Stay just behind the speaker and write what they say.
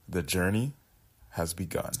The journey has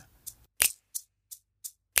begun.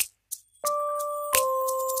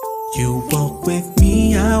 You walk with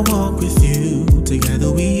me, I walk with you.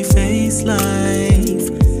 Together we face life,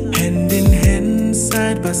 hand in hand,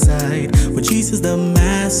 side by side. With Jesus the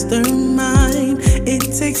mastermind. It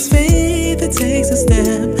takes faith, it takes a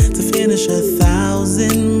step to finish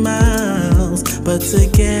 1,000 miles. But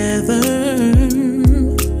together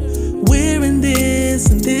we're in this,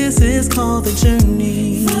 and this is called the journey.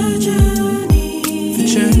 The journey. The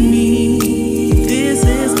journey. This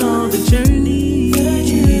is called the journey. The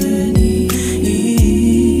journey.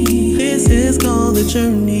 This is called the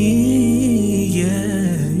journey.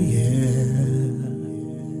 Yeah, yeah.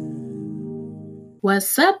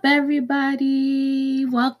 What's up, everybody?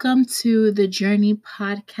 Welcome to the Journey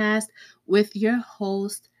Podcast with your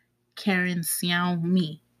host, Karen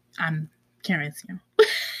Xiao. I'm Karen Xiao.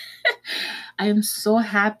 I am so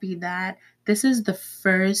happy that this is the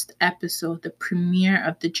first episode, the premiere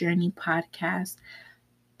of the Journey Podcast.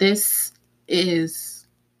 This is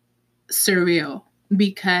surreal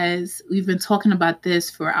because we've been talking about this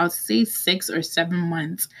for, I would say, 6 or 7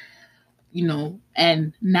 months,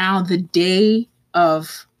 and now the day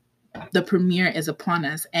of the premiere is upon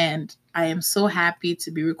us, and I am so happy to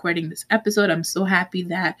be recording this episode. I'm so happy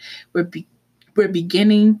that we're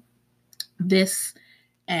beginning this,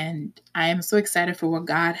 and I am so excited for what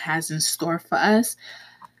God has in store for us.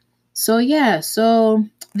 So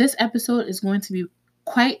this episode is going to be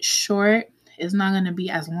quite short. It's not going to be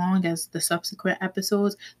as long as the subsequent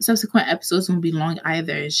episodes. The subsequent episodes won't be long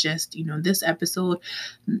either. It's just, this episode,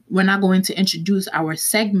 we're not going to introduce our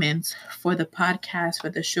segments for the podcast, for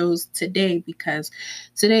the shows today, because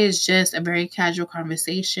today is just a very casual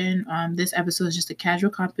conversation. This episode is just a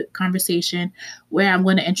casual conversation where I'm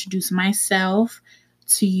going to introduce myself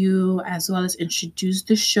to you, as well as introduce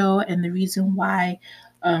the show and the reason why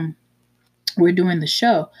we're doing the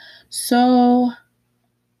show. So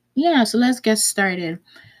let's get started.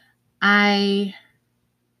 I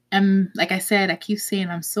am, like I said, I keep saying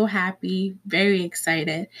I'm so happy, very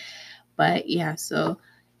excited. But so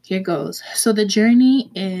here goes. So the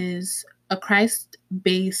Journey is a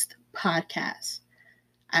Christ-based podcast.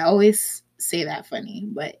 I always say that funny,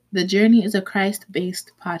 but the Journey is a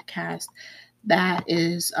Christ-based podcast that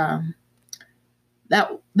is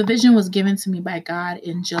that the vision was given to me by God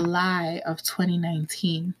in July of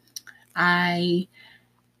 2019. I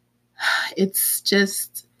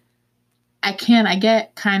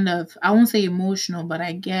get kind of, I won't say emotional, but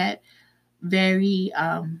I get very,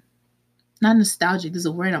 not nostalgic. There's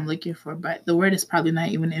a word I'm looking for, but the word is probably not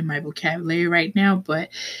even in my vocabulary right now, but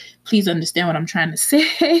please understand what I'm trying to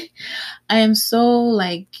say. I am so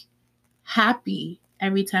happy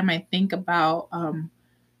every time I think about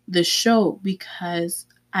the show, because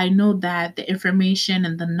I know that the information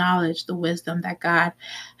and the knowledge, the wisdom that God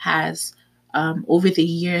has over the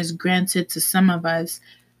years granted to some of us,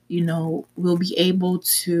 will be able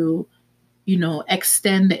to,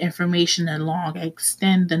 extend the information along,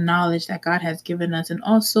 extend the knowledge that God has given us, and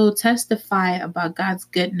also testify about God's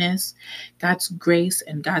goodness, God's grace,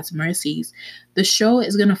 and God's mercies. The show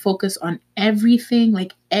is going to focus on everything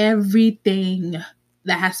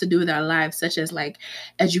that has to do with our lives, such as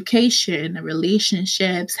education,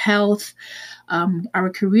 relationships, health, our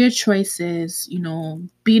career choices,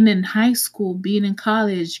 being in high school, being in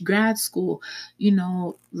college, grad school,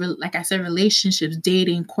 like I said, relationships,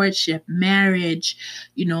 dating, courtship, marriage,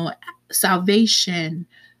 salvation,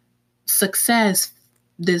 success.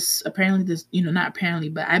 Not apparently,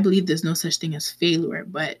 but I believe there's no such thing as failure,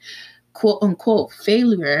 but quote unquote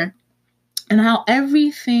failure, and how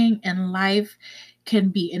everything in life can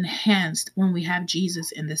be enhanced when we have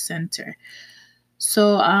Jesus in the center.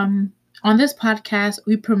 So on this podcast,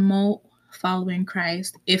 we promote following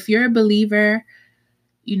Christ. If you're a believer,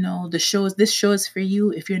 this show is for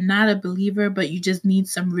you. If you're not a believer, but you just need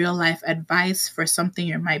some real life advice for something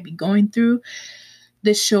you might be going through,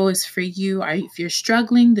 this show is for you. Or if you're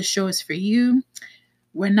struggling, the show is for you.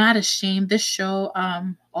 We're not ashamed. This show,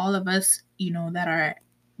 all of us, that are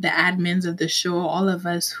the admins of the show, all of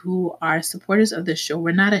us who are supporters of the show,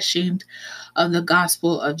 we're not ashamed of the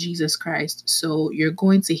gospel of Jesus Christ. So you're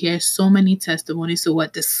going to hear so many testimonies. So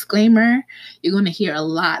disclaimer, you're going to hear a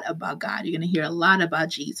lot about God. You're going to hear a lot about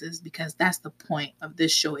Jesus, because that's the point of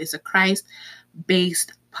this show. It's a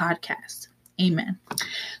Christ-based podcast. Amen.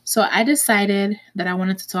 So I decided that I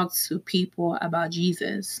wanted to talk to people about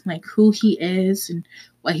Jesus, like who he is and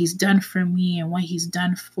what he's done for me and what he's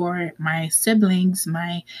done for my siblings,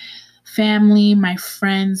 my family, my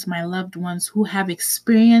friends, my loved ones who have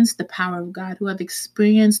experienced the power of God, who have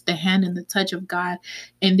experienced the hand and the touch of God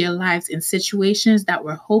in their lives, in situations that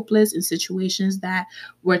were hopeless, in situations that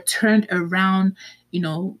were turned around,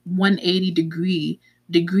 180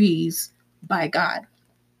 degrees by God.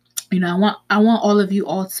 I want all of you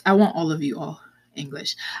all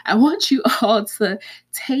English. I want you all to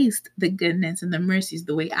taste the goodness and the mercies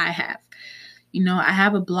the way I have. I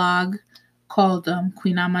have a blog called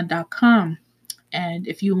queenama.com. And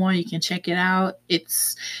if you want, you can check it out.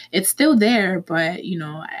 It's still there, but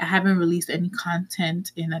I haven't released any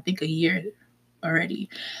content in I think a year already.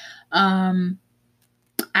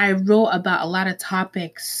 I wrote about a lot of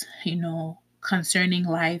topics, concerning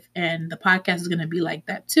life, and the podcast is going to be like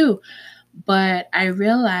that too. But I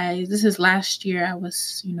realized, this is last year, I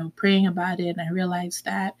was, praying about it, and I realized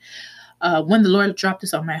that when the Lord dropped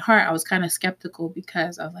this on my heart, I was kind of skeptical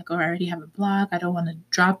because I was like, I already have a blog. I don't want to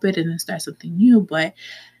drop it and then start something new. But,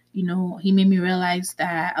 He made me realize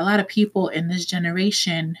that a lot of people in this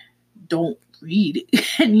generation don't read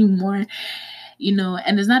anymore,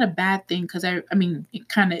 and it's not a bad thing because I mean, it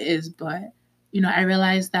kind of is, but, I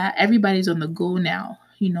realized that everybody's on the go now.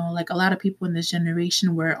 Like a lot of people in this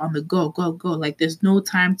generation were on the go. Like there's no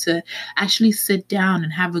time to actually sit down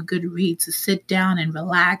and have a good read, to sit down and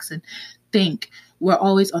relax and think. We're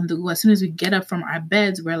always on the go. As soon as we get up from our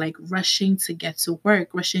beds, we're like rushing to get to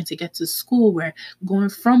work, rushing to get to school. We're going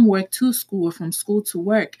from work to school or from school to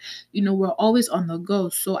work. We're always on the go.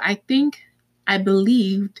 So I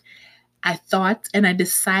believed, I thought, and I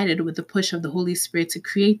decided with the push of the Holy Spirit to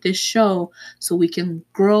create this show so we can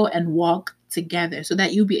grow and walk together, so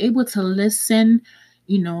that you'll be able to listen,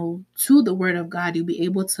 to the Word of God. You'll be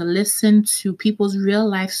able to listen to people's real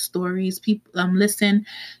life stories, listen,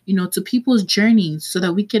 to people's journeys, so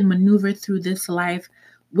that we can maneuver through this life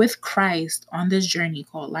with Christ on this journey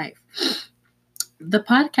called life. The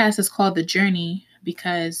podcast is called The Journey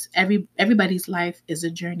because everybody's life is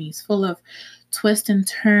a journey. It's full of twists and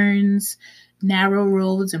turns, narrow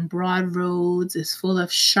roads and broad roads. It's full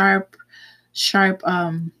of sharp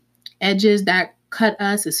edges that cut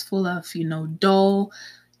us. It's full of, dull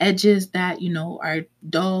edges that, are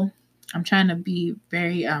dull. I'm trying to be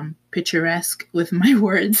very picturesque with my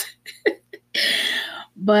words.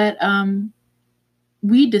 But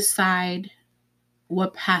we decide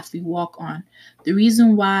what path we walk on. The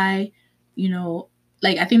reason why,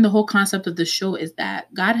 I think the whole concept of the show is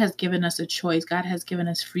that God has given us a choice. God has given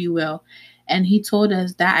us free will. And He told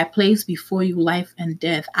us that I place before you life and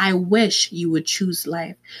death. I wish you would choose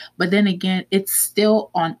life. But then again, it's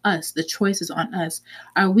still on us. The choice is on us.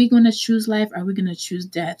 Are we going to choose life? Are we going to choose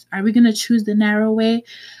death? Are we going to choose the narrow way?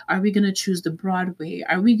 Are we going to choose the broad way?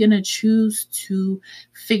 Are we going to choose to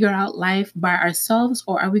figure out life by ourselves?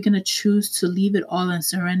 Or are we going to choose to leave it all and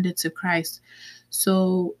surrender to Christ?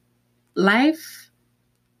 So life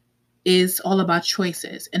is all about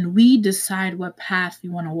choices, and we decide what path we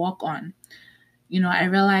want to walk on. I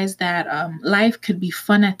realized that life could be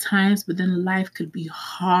fun at times, but then life could be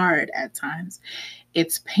hard at times.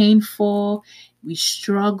 It's painful, we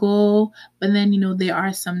struggle, but then, there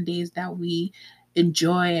are some days that we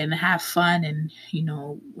enjoy and have fun, and,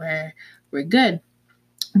 we're good.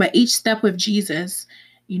 But each step with Jesus,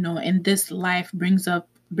 in this life brings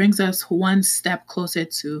us one step closer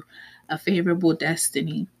to a favorable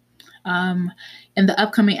destiny. In the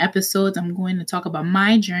upcoming episodes, I'm going to talk about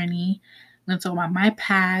my journey. I'm going to talk about my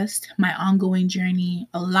past, my ongoing journey,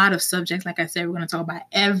 a lot of subjects. Like I said, we're going to talk about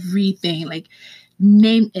everything, like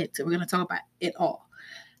name it. We're going to talk about it all.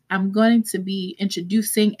 I'm going to be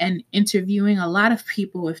introducing and interviewing a lot of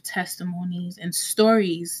people with testimonies and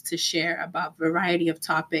stories to share about a variety of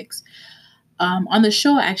topics. On the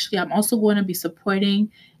show, actually, I'm also going to be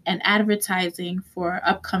supporting and advertising for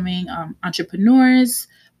upcoming entrepreneurs,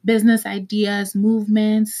 business ideas,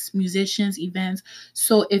 movements, musicians, events.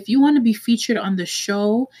 So if you want to be featured on the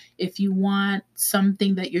show, if you want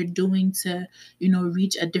something that you're doing to,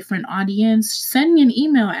 reach a different audience, send me an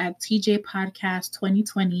email at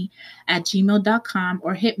tjpodcast2020@gmail.com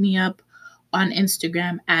or hit me up on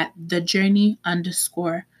Instagram at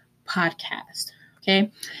thejourney_podcast.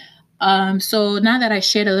 Okay. So now that I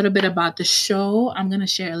shared a little bit about the show, I'm going to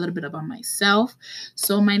share a little bit about myself.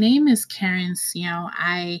 So my name is Karen Siao.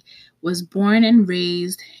 I was born and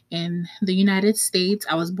raised in the United States.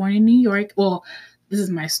 I was born in New York. Well, this is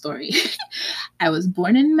my story. I was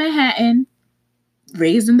born in Manhattan,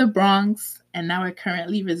 raised in the Bronx, and now I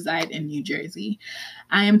currently reside in New Jersey.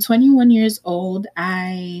 I am 21 years old.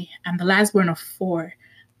 I am the last born of 4.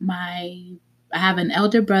 I have an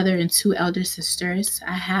elder brother and 2 elder sisters.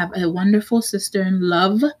 I have a wonderful sister in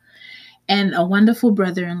love, and a wonderful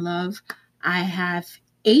brother-in-law. I have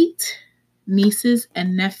 8 nieces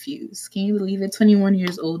and nephews. Can you believe it? 21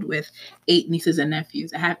 years old with 8 nieces and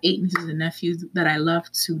nephews. I have 8 nieces and nephews that I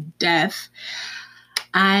love to death.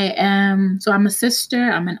 I'm a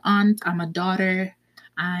sister, I'm an aunt, I'm a daughter.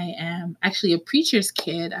 I am actually a preacher's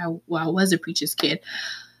kid. I was a preacher's kid.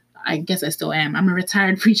 I guess I still am. I'm a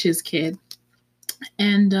retired preacher's kid.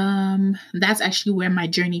 And that's actually where my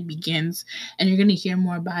journey begins. And you're going to hear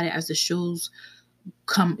more about it as the shows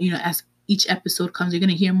come, as each episode comes. You're going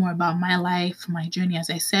to hear more about my life, my journey,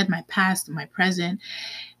 as I said, my past, my present.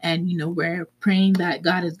 And, we're praying that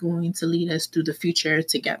God is going to lead us through the future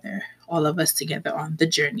together, all of us together on the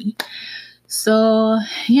journey. So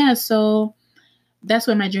that's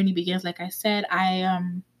where my journey begins. Like I said,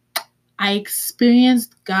 I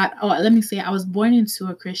experienced God. I was born into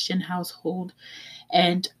a Christian household,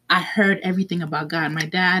 and I heard everything about God. My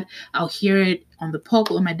dad, I'll hear it on the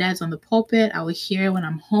pulpit. When my dad's on the pulpit, I would hear it when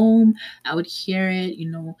I'm home. I would hear it,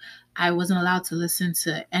 I wasn't allowed to listen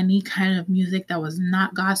to any kind of music that was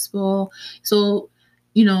not gospel. So,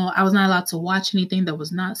 I was not allowed to watch anything that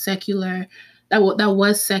was not secular, that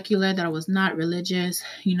was secular, that was not religious.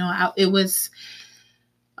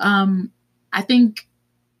 I think,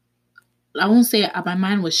 I won't say my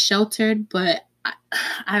mind was sheltered, but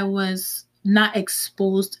I was not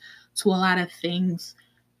exposed to a lot of things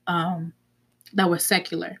that were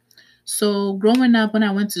secular. So growing up, when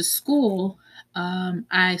I went to school,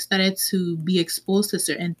 I started to be exposed to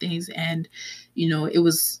certain things, and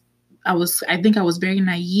I think I was very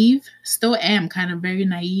naive, still am kind of very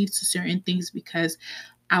naive to certain things because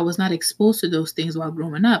I was not exposed to those things while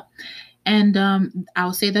growing up. And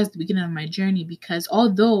I'll say that's the beginning of my journey, because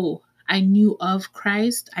although I knew of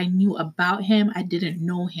Christ, I knew about him, I didn't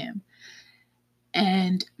know him.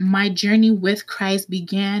 And my journey with Christ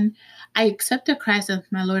began. I accepted Christ as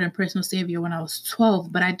my Lord and personal Savior when I was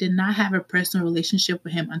 12, but I did not have a personal relationship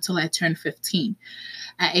with him until I turned 15.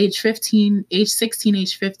 At age 15, age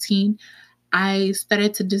 15, I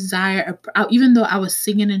started to desire, even though I was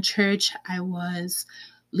singing in church, I was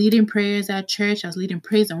leading prayers at church, I was leading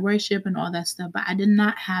praise and worship and all that stuff, but I did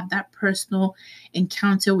not have that personal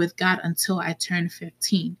encounter with God until I turned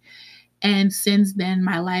 15. And since then,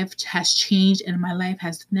 my life has changed and my life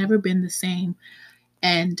has never been the same.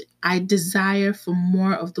 And I desire for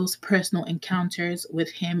more of those personal encounters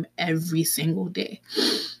with him every single day.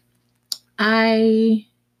 I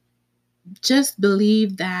just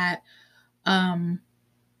believe that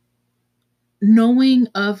knowing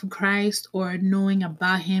of Christ or knowing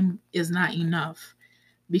about him is not enough,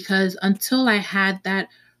 because until I had that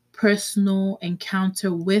personal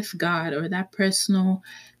encounter with God or that personal,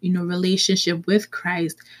 relationship with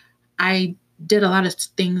Christ, I did a lot of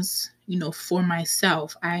things, for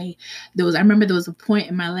myself. I remember there was a point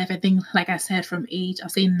in my life, I think, like I said, from age, I'll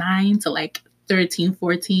say 9 to like 13,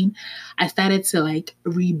 14, I started to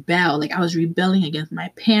rebel. I was rebelling against my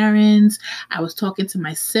parents. I was talking to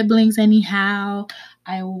my siblings anyhow.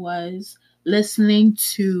 I was listening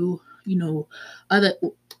to,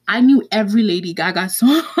 I knew every Lady Gaga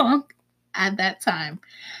song at that time.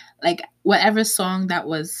 Whatever song that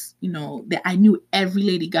was, that I knew every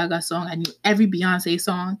Lady Gaga song. I knew every Beyonce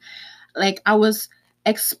song. I was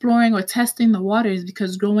exploring or testing the waters,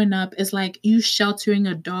 because growing up is like you sheltering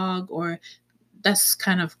a dog, or that's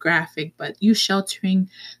kind of graphic, but you sheltering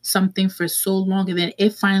something for so long, and then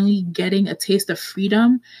it finally getting a taste of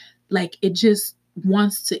freedom. It just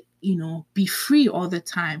wants to, be free all the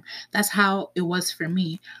time. That's how it was for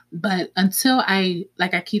me. But until I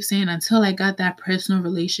keep saying, until I got that personal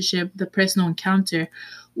relationship, the personal encounter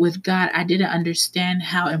with God, I didn't understand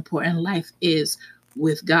how important life is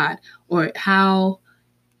with God, or how,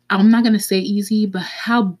 I'm not going to say easy, but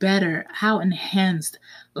how enhanced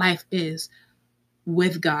life is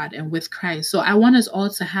with God and with Christ. So I want us all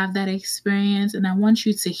to have that experience, and I want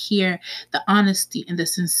you to hear the honesty and the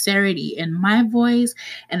sincerity in my voice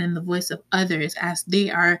and in the voice of others as they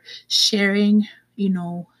are sharing,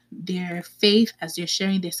 their faith, as they're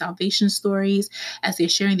sharing their salvation stories, as they're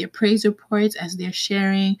sharing their praise reports, as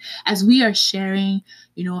we are sharing,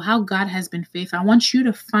 how God has been faithful. I want you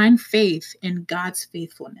to find faith in God's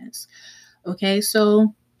faithfulness. Okay,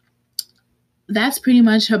 so that's pretty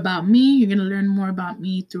much about me. You're going to learn more about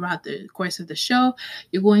me throughout the course of the show.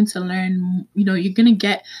 You're going to learn, you're going to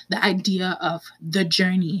get the idea of the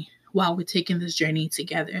journey while we're taking this journey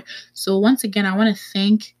together. So once again, I want to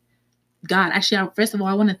thank God. Actually, first of all,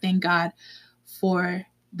 I want to thank God for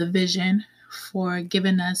the vision, for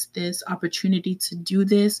giving us this opportunity to do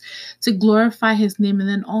this, to glorify his name, and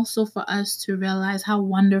then also for us to realize how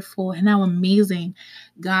wonderful and how amazing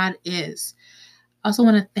God is. I also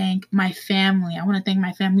want to thank my family. I want to thank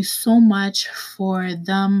my family so much for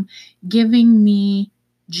them giving me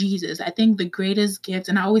Jesus. I think the greatest gift,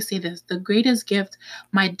 and I always say this, the greatest gift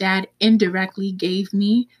my dad indirectly gave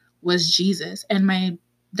me was Jesus. And my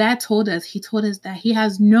dad told us that he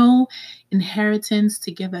has no inheritance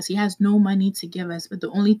to give us. He has no money to give us, but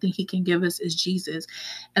the only thing he can give us is Jesus.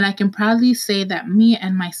 And I can proudly say that me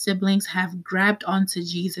and my siblings have grabbed onto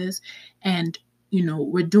Jesus, and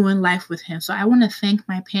we're doing life with him. So I want to thank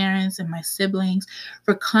my parents and my siblings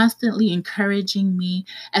for constantly encouraging me,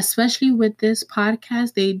 especially with this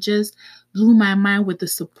podcast. They just blew my mind with the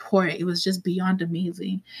support. It was just beyond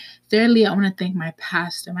amazing. Thirdly, I want to thank my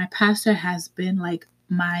pastor. My pastor has been like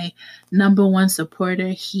my number one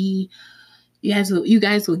supporter. You guys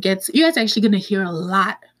actually going to hear a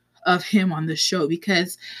lot of him on the show,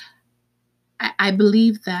 because I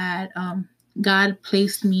believe that God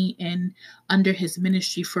placed me under his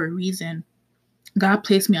ministry for a reason. God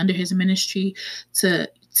placed me under his ministry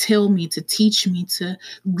to till me, to teach me, to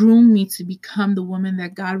groom me to become the woman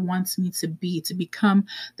that God wants me to be, to become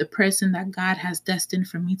the person that God has destined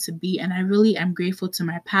for me to be. And I really am grateful to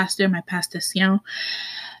my pastor Sion.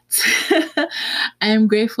 I am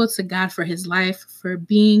grateful to God for his life, for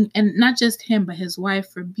being, and not just him, but his wife,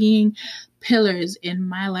 for being pillars in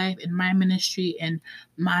my life, in my ministry, and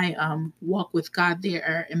my walk with God. They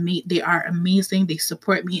are amazing. They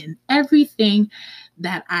support me in everything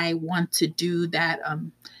that I want to do. That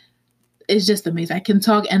is just amazing. I can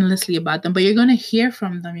talk endlessly about them, but you're going to hear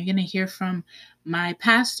from them. You're going to hear from my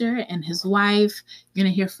pastor and his wife. You're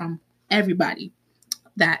going to hear from everybody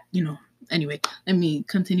that, Anyway, let me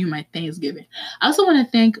continue my Thanksgiving. I also want to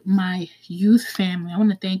thank my youth family. I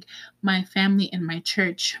want to thank my family in my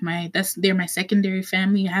church. They're my secondary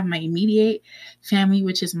family. I have my immediate family,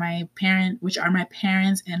 which are my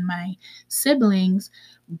parents and my siblings.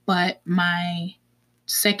 But my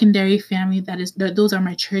secondary family, those are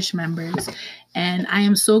my church members. And I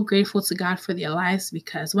am so grateful to God for their lives,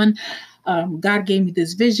 because when God gave me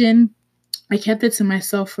this vision, I kept it to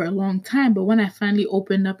myself for a long time, but when I finally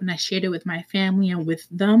opened up and I shared it with my family and with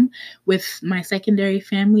my secondary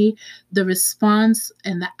family, the response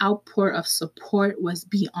and the outpour of support was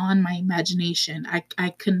beyond my imagination. I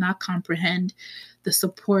could not comprehend the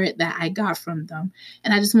support that I got from them.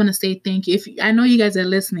 And I just want to say thank you. I know you guys are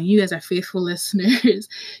listening. You guys are faithful listeners.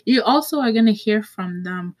 You also are going to hear from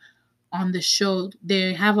them on the show.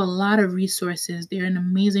 They have a lot of resources. They're an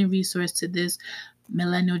amazing resource to this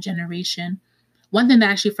millennial generation. One thing that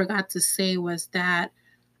I actually forgot to say was that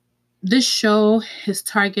this show is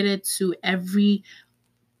targeted to everybody.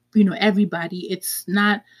 It's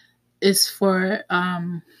for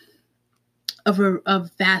a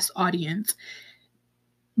vast audience,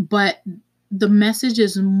 but the message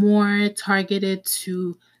is more targeted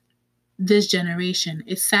to this generation.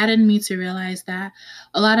 It saddened me to realize that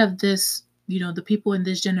a lot of this, the people in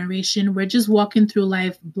this generation, we're just walking through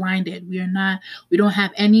life blinded. We don't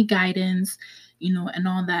have any guidance, and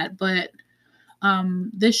all that. But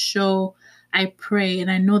this show, I pray,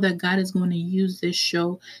 and I know that God is going to use this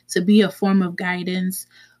show to be a form of guidance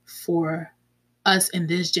for us in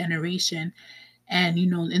this generation. And,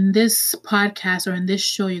 in this podcast or in this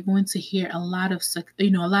show, you're going to hear a lot of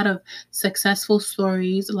successful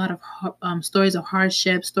stories, a lot of stories of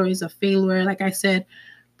hardship, stories of failure, like I said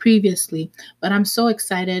previously. But I'm so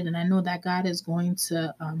excited, and I know that God is going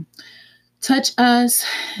to touch us,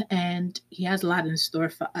 and he has a lot in store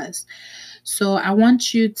for us. So I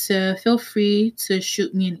want you to feel free to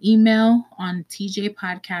shoot me an email on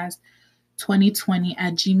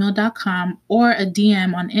tjpodcast2020@gmail.com or a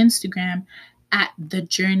DM on Instagram at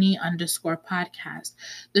thejourney_podcast.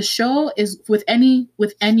 The show is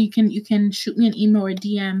you can shoot me an email or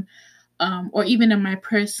DM, or even in my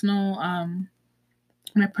personal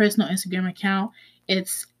Instagram account.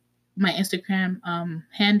 It's my Instagram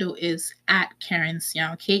handle is at Karen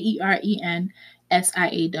Siaw,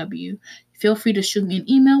 KerenSiaw. Feel free to shoot me an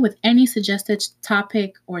email with any suggested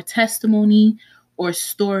topic or testimony or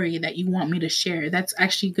story that you want me to share. That's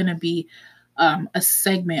actually going to be a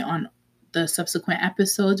segment on the subsequent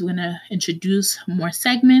episodes. We're going to introduce more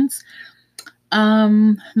segments.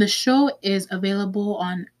 The show is available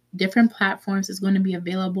on different platforms. It's going to be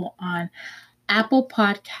available on Apple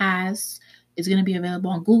Podcasts. It's going to be available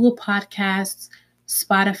on Google Podcasts,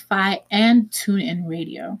 Spotify, and TuneIn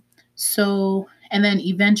Radio. So, and then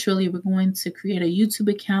eventually we're going to create a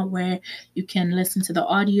YouTube account where you can listen to the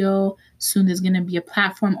audio. Soon there's going to be a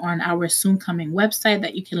platform on our soon coming website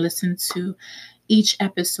that you can listen to each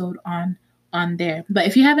episode on there. But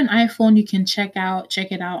if you have an iPhone, you can check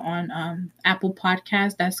it out on Apple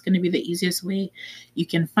Podcasts. That's going to be the easiest way you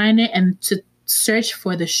can find it. And search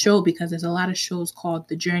for the show, because there's a lot of shows called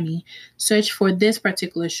The Journey. Search for this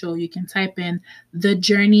particular show. You can type in The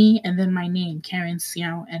Journey and then my name, Karen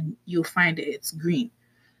Xiao, and you'll find it. It's green.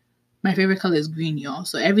 My favorite color is green, y'all.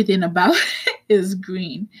 So everything about it is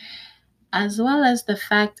green. As well as the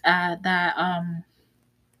fact that I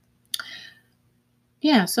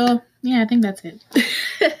think that's it.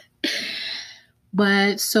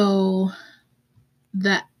 But so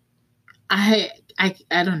that I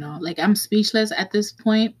don't know, like I'm speechless at this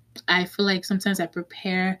point. I feel like sometimes I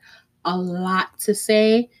prepare a lot to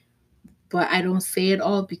say, but I don't say it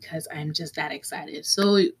all because I'm just that excited.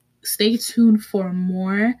 So stay tuned for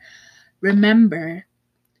more. Remember,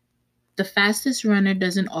 the fastest runner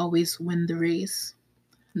doesn't always win the race.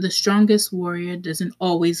 The strongest warrior doesn't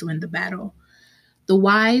always win the battle. The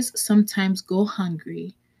wise sometimes go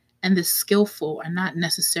hungry, and the skillful are not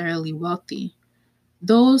necessarily wealthy.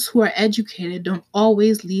 Those who are educated don't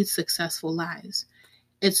always lead successful lives.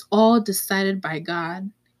 It's all decided by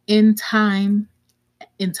God in times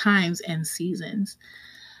and seasons.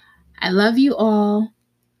 I love you all.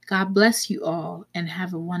 God bless you all, and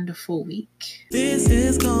have a wonderful week. This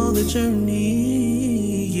is called The Journey.